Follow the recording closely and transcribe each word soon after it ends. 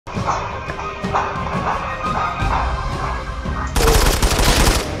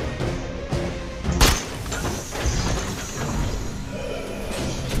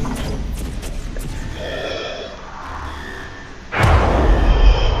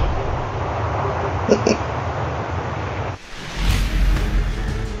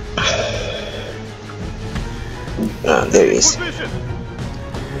Ah, there he is.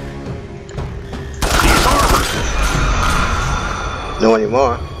 No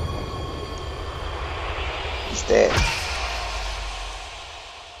anymore. He's dead.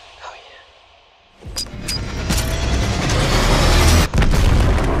 Oh yeah.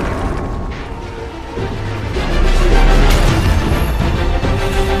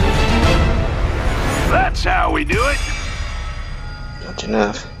 That's how we do it. Not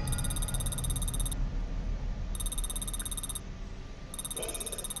enough.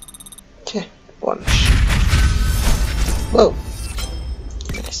 Okay, one. Whoa.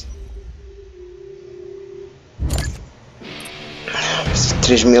 Nice.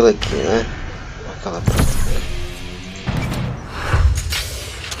 3.000 aqui, né? Aquela parte.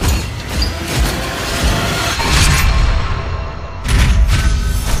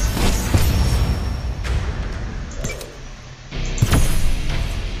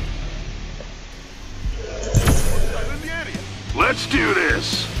 Let's do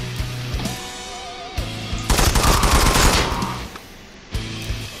this.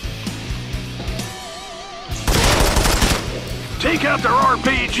 Take out their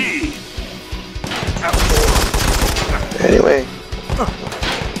RPG. Anyway.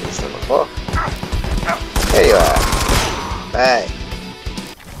 It's number 4. There you are. Bye.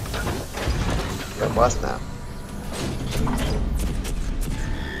 You're a boss now.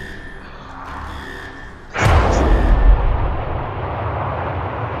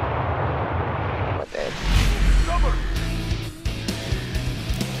 What dead?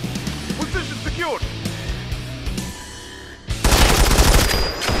 Position secured.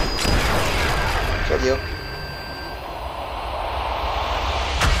 Kill you.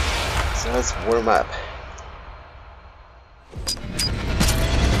 So let's warm up.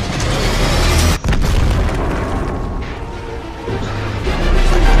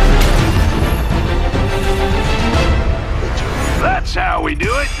 That's how we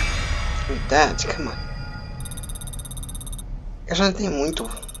do it. Verdade, come on. Eu já não tenho muito.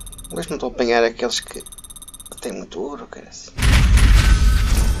 Mas não estou a apanhar aqueles que têm muito ouro, cara.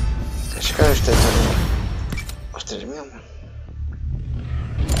 Acho que aos 3.000, mano.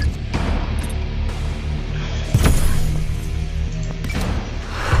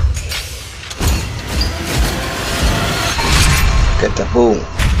 Cataboom.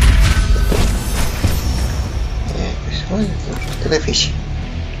 É, olha, cadê a ficha?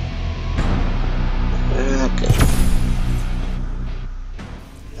 Ok.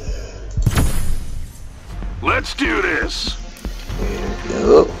 Let's do this. Here we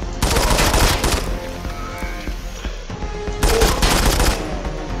go.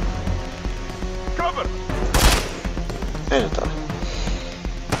 Cover. Aí já tá.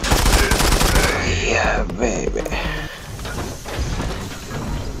 Yeah, baby.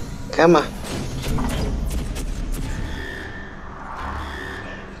 Come on.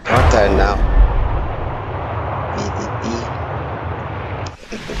 Our turn now. BDP.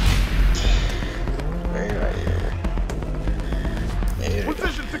 Where are you? There we go.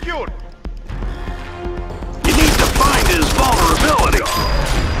 Position secured. You need to find his vulnerability.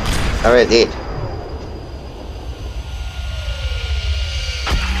 Already did.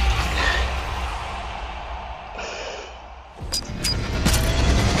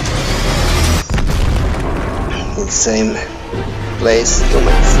 Same place,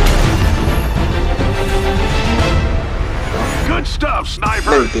 humans. Good stuff, sniper.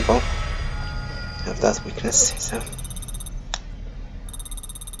 Many people have that weakness, so.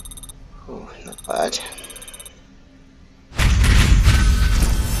 Ooh, not bad.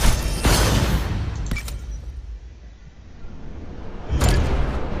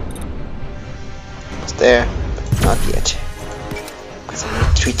 Almost there, but not yet. Because I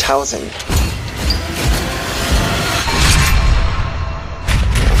need 3,000.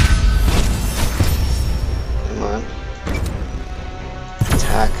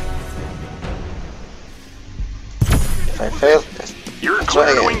 If I fail, You're I'll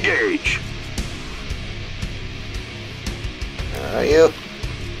try clear to again. engage. Where are you?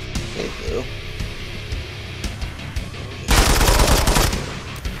 Thank you.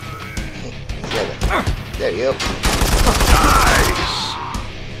 There you go. Nice.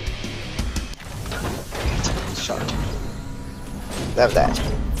 Shot. Love that.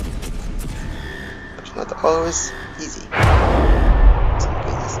 But it's not always easy. Some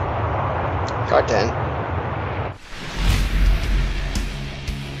cases. Card 10.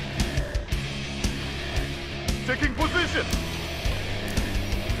 Taking position.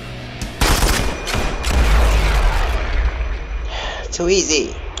 Too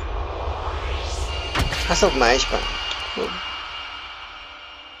easy. Faça mais, pá.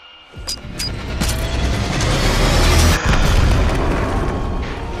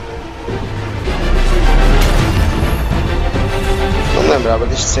 Não me lembrava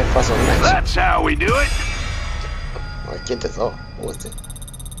disto ser fácil demais. That's how we do it. 80 só. Ouça.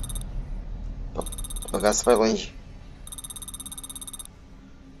 O bagaço vai longe.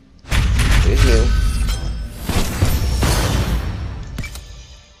 3.000.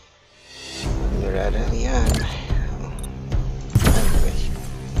 Melhorar ali a arma.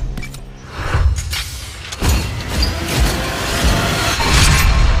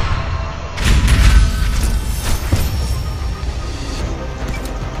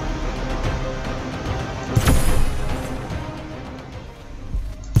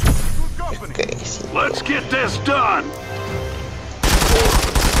 Okay, Let's get this done.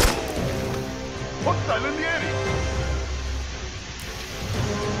 Hostile in the area.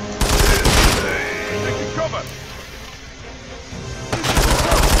 Taking cover.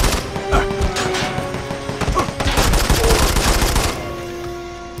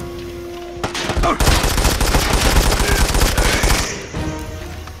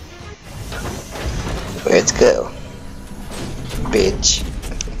 Let's go, bitch.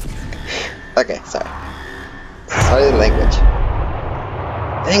 Okay, sorry. Sorry, the language.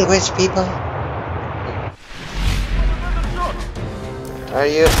 Language, people. Are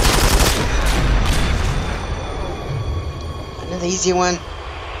you? Another easy one.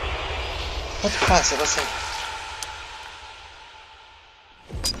 What the fuck? What's that?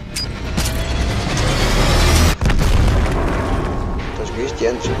 Estás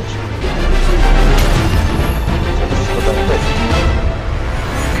cristianos,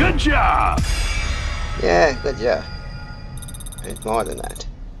 Good job. yeah, good job. And more than that.